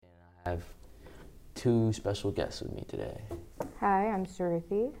have two special guests with me today. Hi, I'm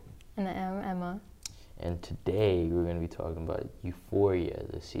Sruthi. And I am Emma. And today we're going to be talking about Euphoria,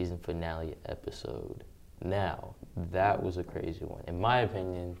 the season finale episode. Now, that was a crazy one. In my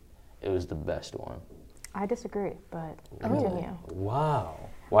opinion, it was the best one. I disagree, but Really? continue. Wow.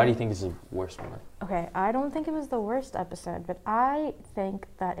 Why do you think it's the worst one? Okay, I don't think it was the worst episode, but I think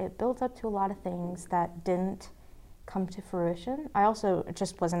that it built up to a lot of things that didn't come to fruition. I also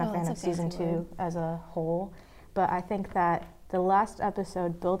just wasn't a fan of season 2 as a whole, but I think that the last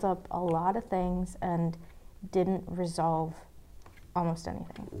episode built up a lot of things and didn't resolve almost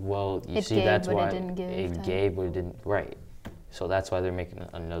anything. Well, you It see, gave, that's but it why didn't give it time. gave, but it didn't. Right. So that's why they're making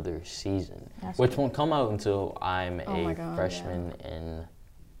another season, That's which true. won't come out until I'm Oh my a God, freshman in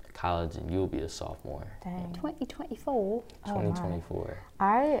college, and you'll be a sophomore. Dang. 2024. Oh, my. 2024.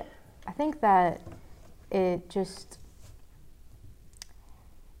 I think that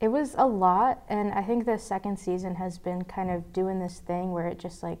it was a lot, and I think the second season has been kind of doing this thing where it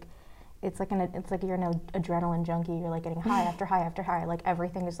just like it's like you're an adrenaline junkie. You're like getting high after high after high. Like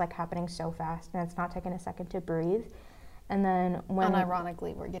everything is like happening so fast, and it's not taking a second to breathe. And then when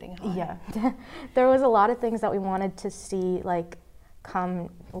Unironically, we're getting high. yeah, there was a lot of things that we wanted to see like come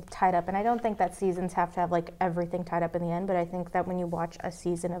tied up, and I don't think that seasons have to have like everything tied up in the end, but I think that when you watch a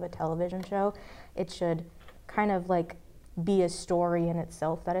season of a television show, it should kind of like be a story in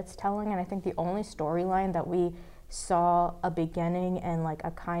itself that it's telling. And I think the only storyline that we saw a beginning and like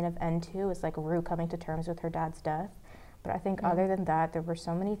a kind of end to is like Rue coming to terms with her dad's death. But I think other than that, there were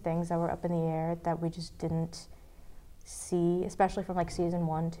so many things that were up in the air that we just didn't see, especially from like season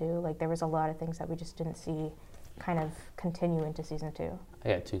 1 too. Like there was a lot of things that we just didn't see kind of continue into season 2. I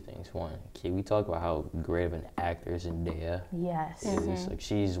got two things. One, can we talk about how great of an actor Zendaya Yes. is? Like,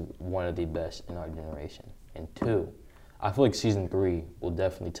 she's one of the best in our generation. And two, I feel like season 3 will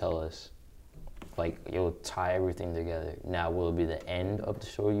definitely tell us, like, it'll tie everything together. Now, will it be the end of the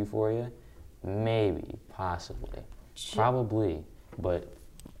show Euphoria? Maybe, possibly, probably, but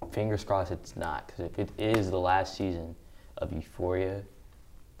fingers crossed it's not. Because if it is the last season of Euphoria,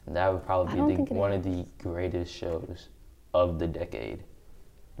 then that would probably be one of the greatest shows of the decade.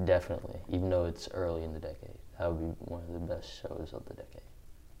 Definitely, even though it's early in the decade, that would be one of the best shows of the decade.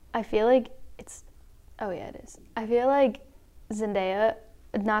 I feel like it's... Oh, yeah, it is. I feel like Zendaya,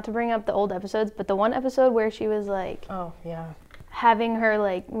 not to bring up the old episodes, but the one episode where she was, like... Oh, yeah. Having her,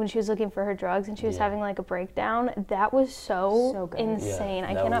 like, when she was looking for her drugs and she was having, like, a breakdown, that was so good. insane. Yeah,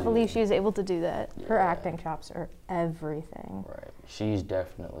 I that cannot was- believe she was able to do that. Her acting chops are everything. Right. She's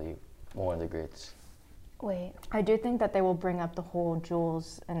definitely one of the greats. Wait. I do think that they will bring up the whole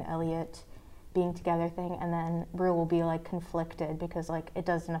Jules and Elliot being together thing, and then Rue will be like conflicted because like it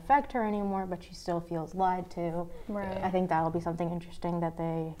doesn't affect her anymore, but she still feels lied to. Right. I think that'll be something interesting that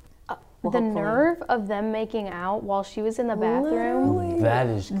they will The hopefully- nerve of them making out while she was in the bathroom. That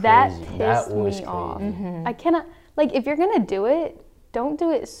is crazy. That That pissed was me crazy. off. I cannot, like, if you're gonna do it, don't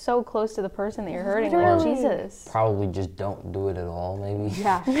do it so close to the person that you're hurting. Like, Literally. Jesus. Probably just don't do it at all, maybe.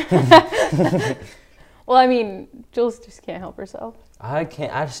 Yeah. Well, I mean, Jules just can't help herself. I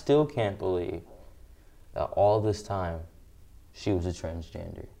still can't believe that all this time she was a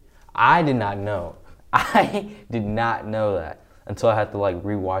transgender. I did not know. I did not know that until I had to like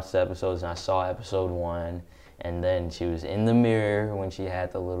rewatch the episodes, and I saw episode 1, and then she was in the mirror when she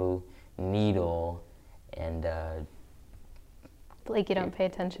had the little needle, and Like, you don't pay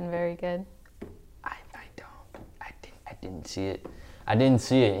attention very good. I didn't see it. I didn't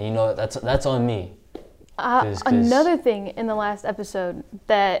see it. And you know, that's on me. 'Cause- Another thing in the last episode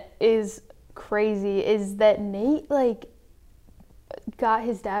that is crazy is that Nate, like, got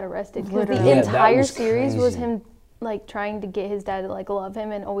his dad arrested. Because the Literally. Yeah, that entire was series was crazy. him, like, trying to get his dad to, like, love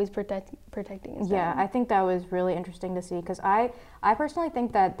him and always protecting his Yeah, dad. I think that was really interesting to see because I personally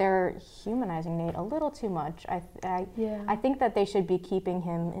think that they're humanizing Nate a little too much. Yeah. I think that they should be keeping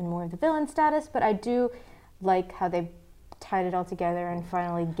him in more of the villain status, but I do like how they tied it all together and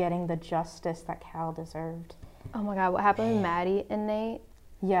finally getting the justice that Cal deserved. Oh my God, what happened with Maddie and Nate?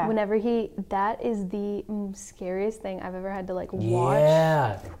 Yeah. Whenever that is the scariest thing I've ever had to, like, watch.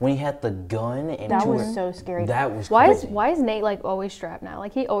 Yeah, when he had the gun and That to was her- so scary. That was Why crazy. is Nate, like, always strapped now?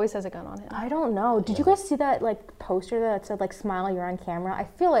 Like, he always has a gun on him. I don't know. Did you guys see that like poster that said like "Smile, you're on camera"?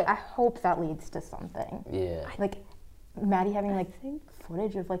 I hope that leads to something. Yeah, Like Maddie having like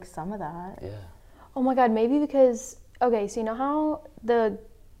footage of like some of that. yeah. Oh my God, maybe because, okay, so you know how the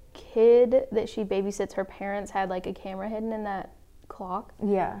kid that she babysits, her parents had, like, a camera hidden in that clock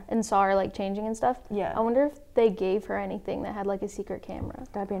Yeah, and saw her, like, changing and stuff? Yeah. I wonder if they gave her anything that had, like, a secret camera.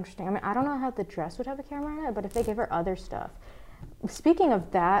 that'd be interesting. I mean, I don't know how the dress would have a camera in it, but if they give her other stuff, Speaking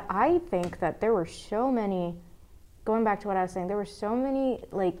of that, I think that there were so many, going back to what I was saying, there were so many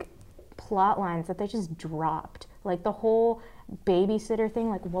like plot lines that they just dropped. Like the whole babysitter thing,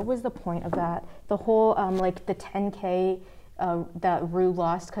 like what was the point of that? The whole like the 10K that Rue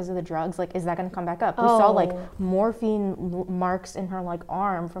lost because of the drugs, like is that going to come back up? We saw like morphine marks in her like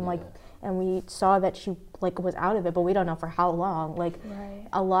arm from like, and we saw that she like was out of it, but we don't know for how long. Like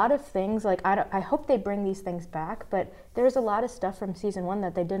a lot of things, like I hope they bring these things back, but there's a lot of stuff from season 1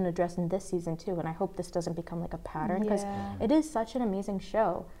 that they didn't address in this season 2, and I hope this doesn't become like a pattern, because it is such an amazing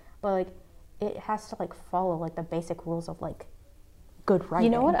show, but like it has to like follow like the basic rules of like good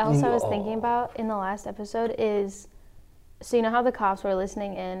writing. You know what else I was thinking about in the last episode is, so you know how the cops were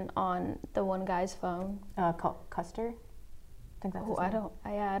listening in on the one guy's phone? Called Custer? I think that's his name.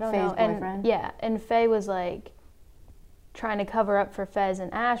 I don't Faye's know. boyfriend? And Faye was like trying to cover up for Fez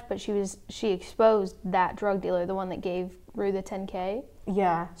and Ash, but she exposed that drug dealer, the one that gave Rue the 10K.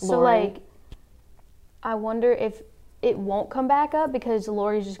 Yeah. So Lori. like, I wonder if it won't come back up because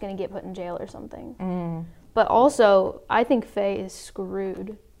Lori's just gonna get put in jail or something. But also, I think Faye is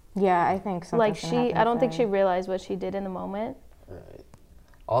screwed. Yeah, I think so. Like I don't think she realized what she did in the moment. Right.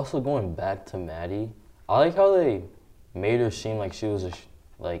 Also, going back to Maddie, I like how they made her seem like she was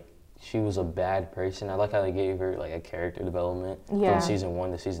she was a bad person. I like how they gave her like a character development from season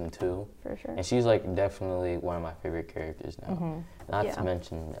 1 to season 2. For sure. And she's like definitely one of my favorite characters now. Not to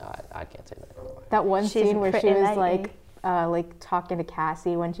mention, I can't say that anymore. That one scene where she was like talking to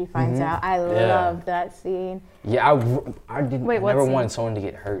Cassie when she finds out. I love that scene. Yeah, I never wanted someone to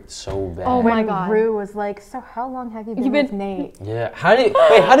get hurt so bad. Oh my God. Rue was like, so how long have you been with Nate? Yeah. How did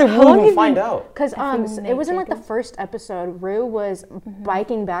Rue even find out? Because it was in like the first episode. Rue was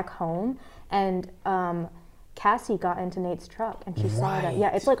biking back home, and Cassie got into Nate's truck, and she saw that.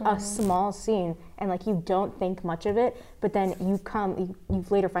 Yeah, it's like a small scene, and like you don't think much of it, but then you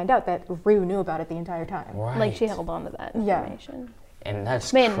later find out that Rue knew about it the entire time. Right. Like she held on to that information. And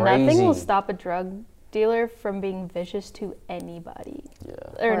that's crazy. Nothing will stop a drug dealer from being vicious to anybody.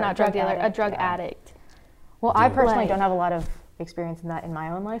 Yeah. Or not drug dealer, a drug addict. Well, I personally don't have a lot of experience in that in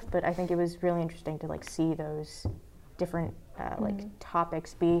my own life, but I think it was really interesting to like see those different like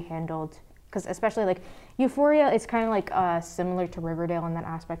topics be handled. Because especially like Euphoria, it's kind of like similar to Riverdale in that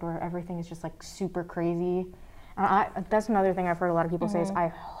aspect where everything is just like super crazy. That's another thing I've heard a lot of people say is I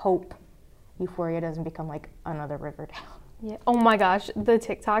hope Euphoria doesn't become like another Riverdale. Yeah. Oh my gosh, the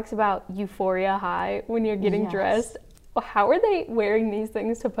TikToks about Euphoria High when you're getting dressed. How are they wearing these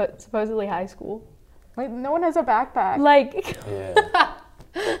things to supposedly high school? Like no one has a backpack. Like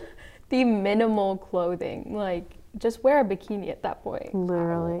the minimal clothing. Like just wear a bikini at that point.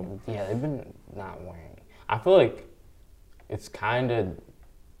 Literally. Yeah, they've been not wearing. I feel like it's kind of,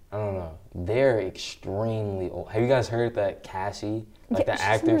 I don't know. They're extremely old. Have you guys heard that Cassie, like the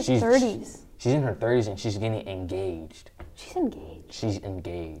actor, she's in her 30s. She's in her 30s and she's getting engaged. She's engaged. She's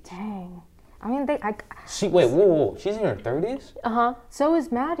engaged. Dang. I mean, whoa. She's in her 30s? Uh-huh. So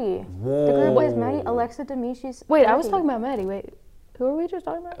is Maddie. Whoa. The group is Maddie, Alexa Demie, she's Wait, 30. I was talking about Maddie. Wait, who are we just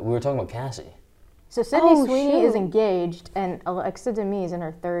talking about? We were talking about Cassie. So Sydney Sweeney is engaged and Alexa Demie is in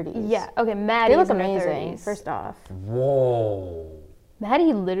her 30s. Yeah, okay, Maddie They is look in her amazing, 30s. first off. Whoa.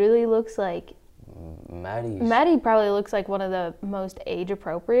 Maddie literally looks like... Maddie probably looks like one of the most age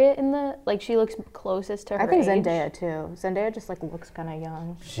appropriate in the... Like, she looks closest to her I think age. Zendaya, too. Zendaya just, like, looks kind of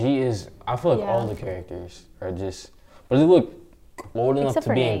young. She is... I feel like all the characters are just... But they look old enough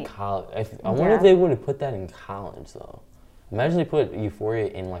to be in college. I wonder if they would have put that in college, though. Imagine they put Euphoria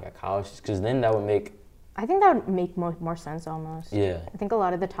in, like, a college, because then that would make... I think that would make more sense, almost. Yeah. I think a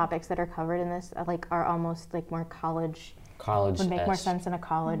lot of the topics that are covered in this, like, are almost, like, more college... Would make more sense in a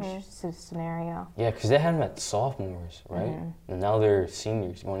college scenario. Yeah, because they had them at sophomores, right? And now they're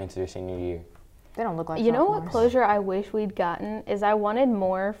seniors, going into their senior year. They don't look like You know what closure I wish we'd gotten is I wanted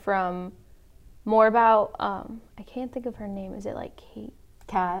more about, I can't think of her name. Is it like Kate?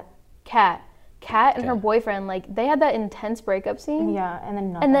 Kat and her boyfriend, like they had that intense breakup scene. Yeah, and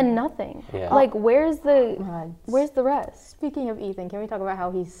then nothing. And then nothing. Yeah. Like where's the rest? Speaking of Ethan, can we talk about how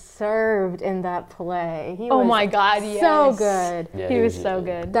he served in that play? He was my God, yes. So good. Yeah, he was so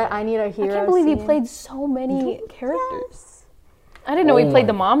good. That I Need a Hero I can't believe scene. he played so many characters. I didn't know he played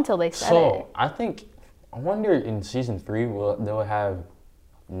the mom till they said it. So I wonder in season 3 they'll have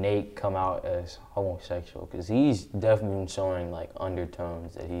Nate come out as homosexual, because he's definitely been showing like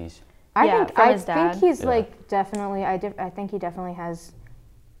undertones that he's. I think he's like definitely. I think he definitely has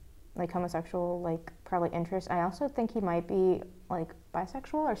like homosexual like probably interest. I also think he might be like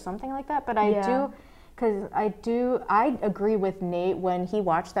bisexual or something like that. But I agree with Nate when he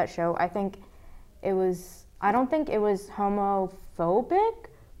watched that show. I think it was I don't think it was homophobic,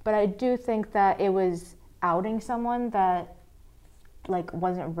 but I do think that it was outing someone that like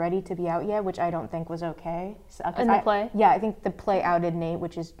wasn't ready to be out yet, which I don't think was okay. In the play? Yeah, I think the play outed Nate,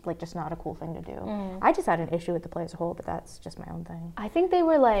 which is like just not a cool thing to do. I just had an issue with the play as a whole, but that's just my own thing. I think they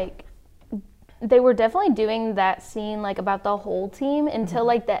were definitely doing that scene like about the whole team until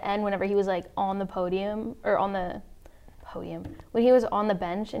like the end, whenever he was like on the podium when he was on the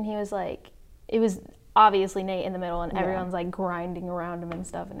bench and he was like, it was obviously Nate in the middle and everyone's like grinding around him and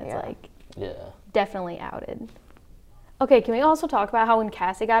stuff, and it's like definitely outed. Okay, can we also talk about how when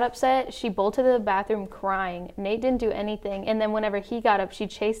Cassie got upset, she bolted to the bathroom crying. Nate didn't do anything, and then whenever he got up, she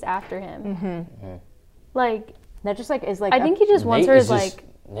chased after him. Like that just like is like I think he just wants her as like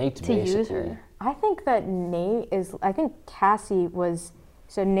Nate's to use her. I think that Cassie was,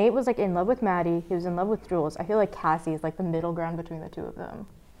 so Nate was like in love with Maddie, he was in love with Jules. I feel like Cassie is like the middle ground between the two of them.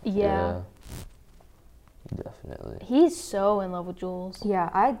 Yeah. Definitely. He's so in love with Jules. Yeah,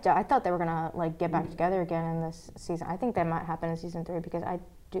 I thought they were gonna like get back together again in this season. I think that might happen in season 3 because I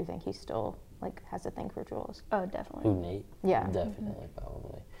do think he still like has a thing for Jules. Oh, definitely. Who, Nate? Yeah. Definitely,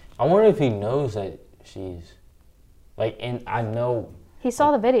 probably. I wonder if he knows that she's like, and I know he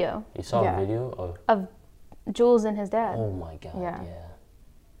saw the video. He saw the video of Jules and his dad. Oh my god. Yeah.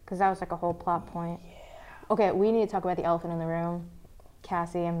 Because that was like a whole plot point. Yeah. Okay, we need to talk about the elephant in the room.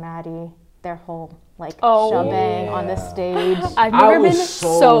 Cassie and Maddie, their whole like shoving on the stage. I've never been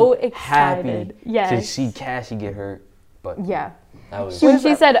so excited. Happy to see Cassie get hurt, but that was when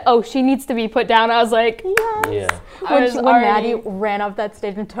she said, "Oh, she needs to be put down," I was like, "Yes." Yeah. When Maddie ran off that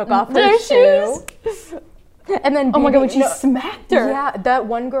stage and took off her shoe. And then oh my god, when she smacked her. Yeah, that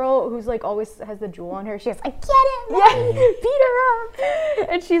one girl who's like always has the jewel on her, she goes, "I get it, man. Beat her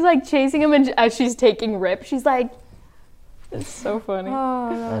up." And she's like chasing him, and as she's taking rip, she's like, it's so funny.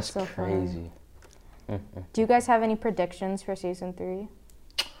 Oh, that's so crazy. Do you guys have any predictions for season 3?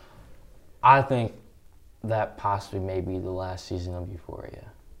 I think that possibly may be the last season of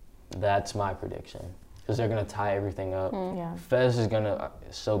Euphoria. That's my prediction. Because they're going to tie everything up. Fez is going to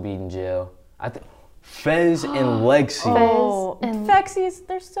so be in jail. I think Fez and Lexi. Oh, and Fexies,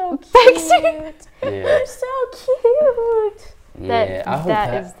 they're so cute. They're so cute. Yeah, I hope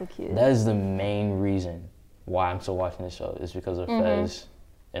that is the cutest. That is the main reason why I'm still watching the show, is because of Fez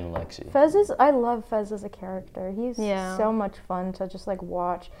and Lexi. I love Fez as a character. He's so much fun to just like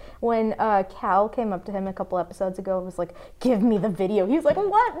watch. When Cal came up to him a couple episodes ago and was like, "Give me the video," he was like,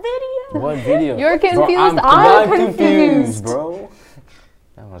 "What video? What video? You're confused. Bro, I'm confused, bro.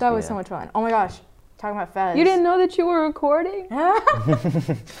 That was so much fun. Oh my gosh, talking about Fez. You didn't know that you were recording? I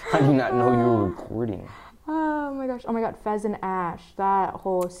did not know you were recording. Oh my gosh. Oh my god, Fez and Ash. That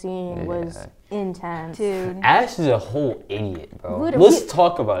whole scene was intense. Dude. Ash is a whole idiot, bro. Literally, Let's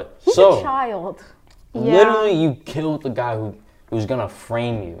talk about it. He's a child. Literally, you killed the guy who's gonna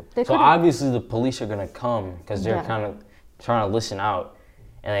frame you. So obviously the police are gonna come because they're kind of trying to listen out,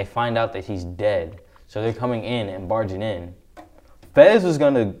 and they find out that he's dead. So they're coming in and barging in. Fez was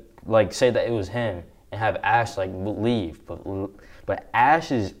gonna like say that it was him and have Ash like leave, but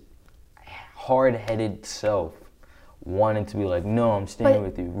Ash's hard-headed self wanted to be like, "No, I'm staying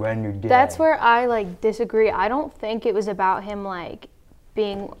with you. Run your dad." That's where I like disagree. I don't think it was about him like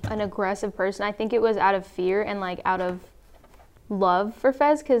being an aggressive person. I think it was out of fear and like out of love for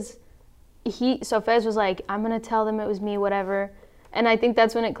Fez, because Fez was like, "I'm gonna tell them it was me, whatever," and I think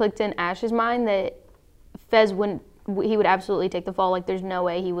that's when it clicked in Ash's mind that Fez he would absolutely take the fall. Like, there's no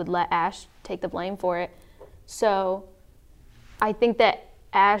way he would let Ash take the blame for it. So I think that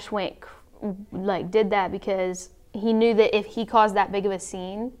Ash did that because he knew that if he caused that big of a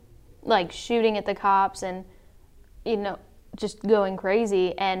scene, like shooting at the cops and, just going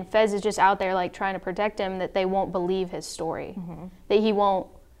crazy, and Fez is just out there like trying to protect him, that they won't believe his story.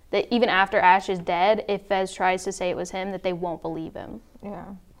 That even after Ash is dead, if Fez tries to say it was him, that they won't believe him.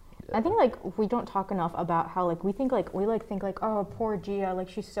 Yeah. I think like we don't talk enough about how like we think like oh, poor Gia, like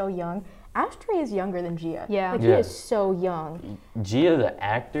she's so young. Ashtray is younger than Gia. Yeah. Like he is so young. Gia the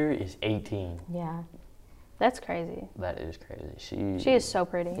actor is 18. Yeah. That's crazy. That is crazy. She is so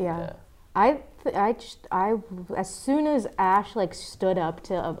pretty. Yeah. I as soon as Ash like stood up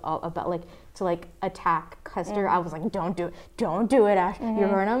to attack Custer, I was like, don't do it, Ash. You're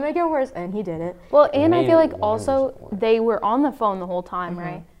gonna make it worse, and he did it. Well, and I feel like also they were on the phone the whole time,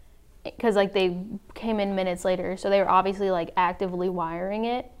 right? Because like they came in minutes later, so they were obviously like actively wiring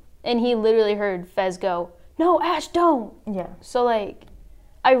it, and he literally heard Fez go, "No, Ash, don't." Yeah. So like,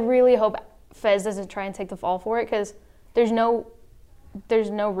 I really hope Fez doesn't try and take the fall for it, because there's no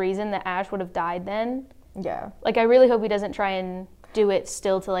reason that Ash would have died then. Yeah. Like, I really hope he doesn't try and do it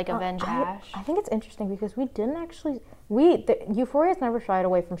still to like avenge Ash. I think it's interesting because we didn't actually. Euphoria's never shied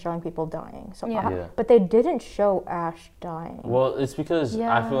away from showing people dying. So, Yeah. but they didn't show Ash dying. Well, it's because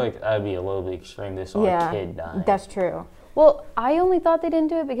I feel like that'd be a little bit extreme. They saw a kid dying. That's true. Well, I only thought they didn't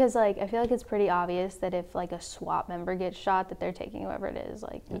do it because, like, I feel like it's pretty obvious that if, like, a SWAT member gets shot, that they're taking whoever it is.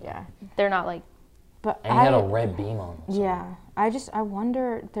 Like, they're not, like... But and he had a red beam on him. So. Yeah. I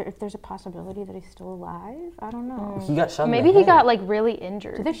wonder if there's a possibility that he's still alive. I don't know. He got shot in the Maybe head. he got, like, really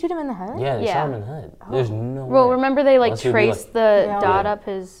injured. Did they shoot him in the head? Yeah, they shot him in the head. There's no way. Well, remember they, like, Unless he'd be, traced like- the dot up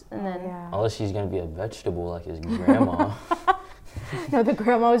his... and then... Unless he's going to be a vegetable like his grandma. No, the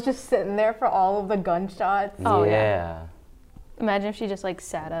grandma was just sitting there for all of the gunshots. Oh, yeah. Imagine if she just, like,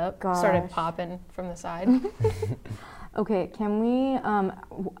 sat up, started popping from the side. Okay, can we,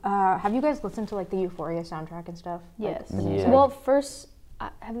 have you guys listened to, like, the Euphoria soundtrack and stuff? Yes. Like, the music? Well, first,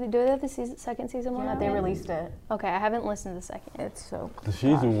 do they have the second season one? Yeah, out they yet? released it. Okay, I haven't listened to the second. It's so The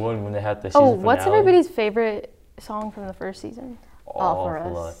season one, when they had the season Oh, finale. what's everybody's favorite song from the first season? All for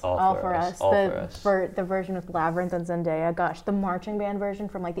Us. All for us. The version with Labyrinth and Zendaya. Gosh, the marching band version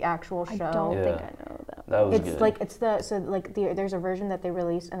from like the actual show. I don't think I know that. That was It's good. like there's a version that they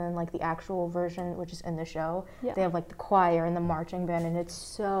release and then like the actual version which is in the show. Yeah. They have like the choir and the marching band and it's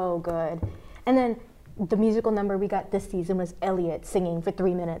so good. And then the musical number we got this season was Elliot singing for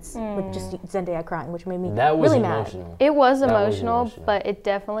 3 minutes with just Zendaya crying, which made me that was really emotional. mad. It was That was emotional, emotional. but it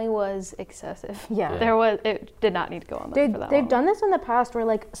definitely was excessive. Yeah. It did not need to go on for that They've long. done this in the past where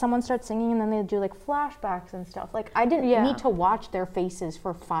like someone starts singing and then they do like flashbacks and stuff. Like I didn't need to watch their faces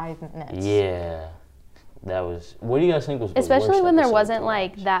for 5 minutes. Yeah. That was... What do you guys think was the Especially worst when there episode wasn't to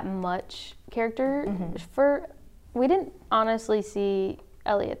like watch? that much character we didn't honestly see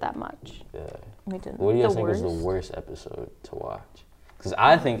Elliot that much. Yeah. We didn't. What do you guys The think was the worst episode to watch? Because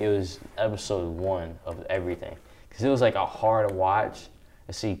I think it was episode 1 of everything. Because it was like a hard watch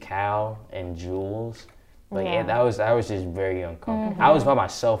to see Cal and Jules. Like that was just very uncomfortable. I was by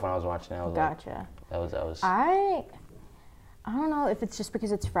myself when I was watching it. I was Gotcha. like, that was. I don't know if it's just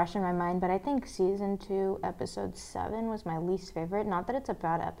because it's fresh in my mind, but I think season 2, episode 7 was my least favorite. Not that it's a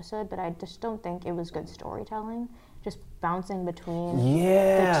bad episode, but I just don't think it was good storytelling. Just bouncing between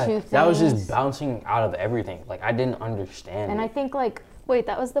the two things. That was just bouncing out of everything. Like I didn't understand. And it. I think like Wait,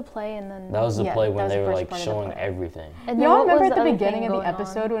 that was the play and then that was the play when that was they the were first like part of the showing play. everything. and you then all what was remember at the other beginning thing of the going on?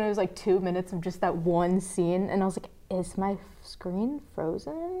 episode when it was like 2 minutes of just that one scene, and I was like, "Is my screen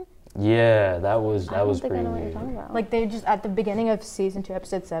frozen?" Yeah, that was I don't think pretty I know what you're weird. talking about. Like they just at the beginning of season 2,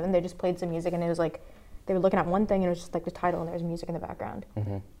 episode 7, they just played some music, and it was like they were looking at one thing, and it was just like the title, and there was music in the background.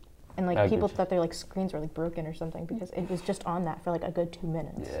 And like I people get you. thought their like screens were like broken or something because it was just on that for like a good 2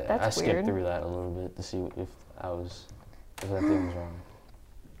 minutes. Yeah, That's I skipped weird. through that a little bit to see if that thing was wrong.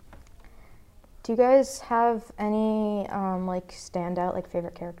 Do you guys have any like standout like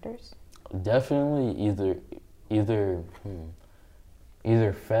favorite characters? Definitely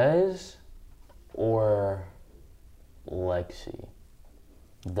either Fez or Lexi.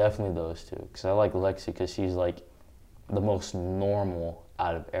 Definitely those two, because I like Lexi because she's like the most normal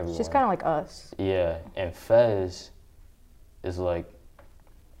out of everyone. She's kind of like us. Yeah, and Fez is like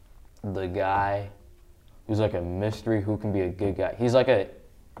the guy who's like a mystery who can be a good guy. He's like a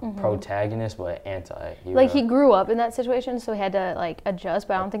protagonist but an anti-hero. Like he grew up in that situation, so he had to like adjust.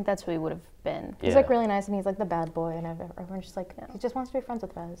 But I don't think that's who he would have been. He's like really nice, and he's like the bad boy, and everyone's just like he just wants to be friends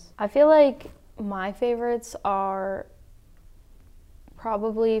with Fez. I feel like my favorites are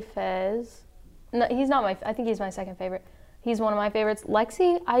probably Fez. No, he's not my. I think he's my second favorite. He's one of my favorites.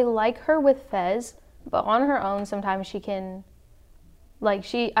 Lexi, I like her with Fez, but on her own, sometimes she can. I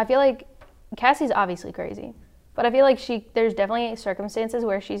feel like Cassie's obviously crazy, but I feel like there's definitely circumstances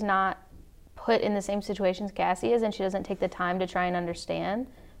where she's not put in the same situations Cassie is, and she doesn't take the time to try and understand.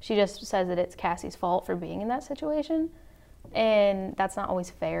 She just says that it's Cassie's fault for being in that situation, and that's not always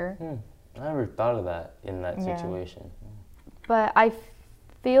fair. I never thought of that in that situation. But I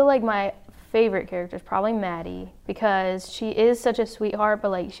feel like my favorite character is probably Maddie, because she is such a sweetheart, but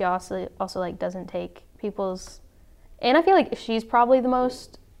like she also like doesn't take people's. And I feel like she's probably the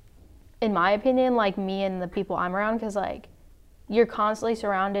most, in my opinion, like me and the people I'm around, because like you're constantly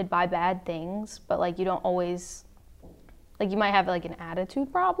surrounded by bad things, but like you don't always, like you might have like an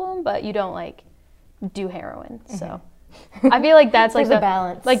attitude problem, but you don't like do heroin. So I feel like that's like There's a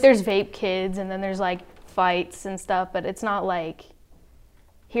balance. Like there's vape kids and then there's like fights and stuff, but it's not like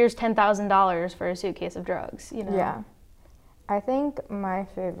here's $10,000 for a suitcase of drugs, you know? Yeah. I think my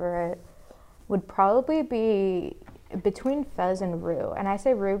favorite would probably be between Fez and Rue. And I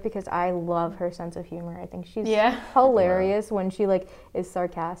say Rue because I love her sense of humor. I think she's hilarious when she like is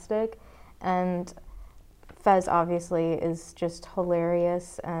sarcastic. And Fez obviously is just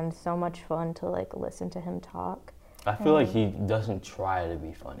hilarious and so much fun to like listen to him talk. I feel like he doesn't try to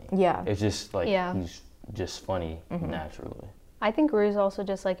be funny. Yeah. It's just like Yeah. he's just funny naturally. I think Rue's also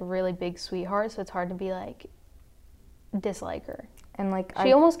just like a really big sweetheart, so it's hard to be like dislike her. And like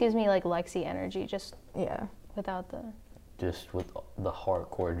She almost gives me like Lexi energy, just yeah. without the. Just with the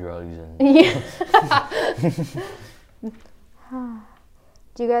hardcore drugs and Yeah.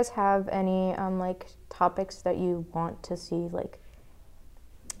 Do you guys have any like topics that you want to see like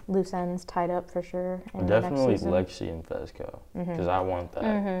loose ends tied up for sure in definitely the next season? Lexi and Fezco, because I want that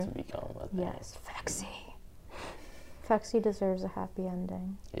to become a thing. Yes, Fexy. Fexy deserves a happy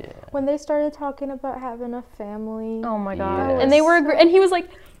ending. Yeah. When they started talking about having a family. Oh my god! Yeah. And they were, and he was like,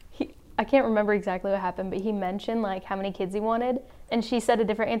 I can't remember exactly what happened, but he mentioned like how many kids he wanted, and she said a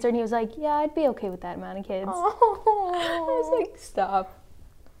different answer, and he was like, "Yeah, I'd be okay with that amount of kids." Oh. I was like, "Stop."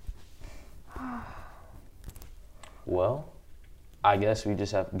 Well, I guess we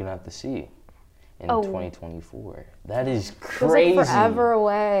just gonna have to see in 2024. That is Feels crazy. like forever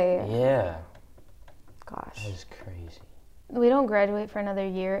away. Yeah. Gosh. That is crazy. We don't graduate for another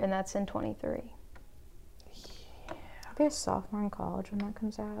year, and that's in 23. I'll be a sophomore in college when that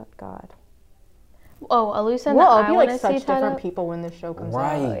comes out. God. Oh, a loose end Well, that I'll I be want like to such see tied different up. people when this show comes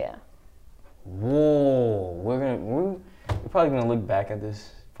Right. out. Oh yeah. Whoa. We're probably gonna look back at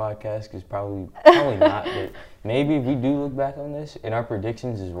this podcast because probably not, but maybe if we do look back on this and our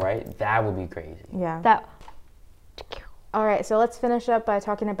predictions is right, that would be crazy. Yeah. That. All right, so let's finish up by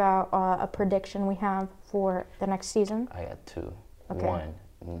talking about a prediction we have for the next season. I got two. Okay. One,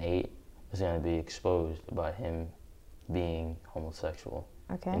 Nate is gonna be exposed about him being homosexual.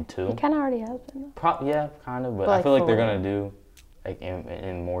 Okay. And two, He kind of already has been. yeah, kind of, but But, I like, feel like they're fully. gonna do like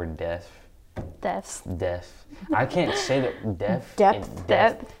in more depth. Deaths. I can't say that depth.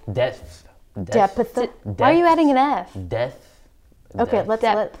 Depth. Depth. Why are you adding an F? Death. Okay, Depth. let's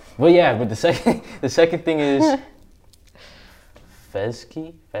Depth. let. Well, yeah, but the second thing is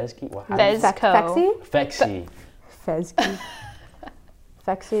Fezky. What? Fezco. Fexy? Fexy. Fezky.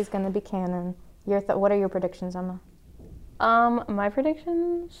 Fexy is going to be canon. What are your predictions, Emma? My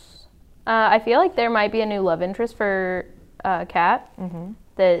predictions. I feel like there might be a new love interest for Kat. Mm-hmm.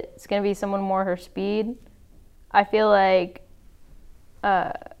 That it's gonna be someone more her speed. I feel like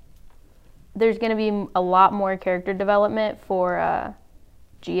there's gonna be a lot more character development for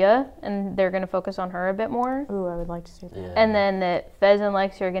Gia, and they're gonna focus on her a bit more. Ooh, I would like to see that. Yeah. And then that Fez and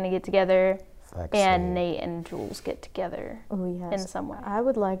Lexi are gonna get together, and Nate and Jules get together Oh, yes. in some way. I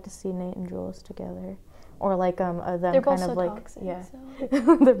would like to see Nate and Jules together. Or like them They're kind both of so like toxic. yeah.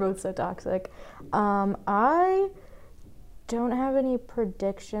 So. They're both so toxic. I don't have any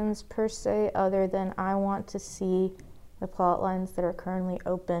predictions per se other than I want to see the plot lines that are currently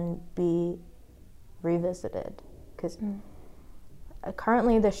open be revisited because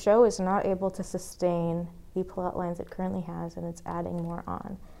currently the show is not able to sustain the plot lines it currently has, and it's adding more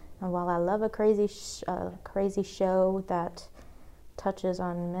on. And while I love a crazy show that touches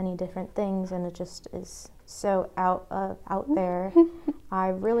on many different things and it just is so out there, I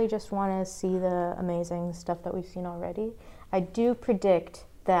really just want to see the amazing stuff that we've seen already. I do predict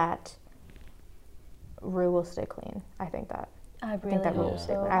that Rue will stay clean. I think that. I think really that hope will so.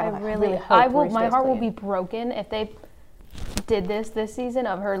 stay clean. I I really really hope I will. Rue My stays heart will clean. be broken if they did this season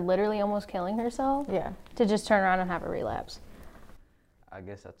of her literally almost killing herself. Yeah. To just turn around and have a relapse. I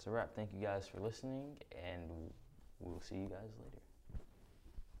guess that's a wrap. Thank you guys for listening, and we'll see you guys later.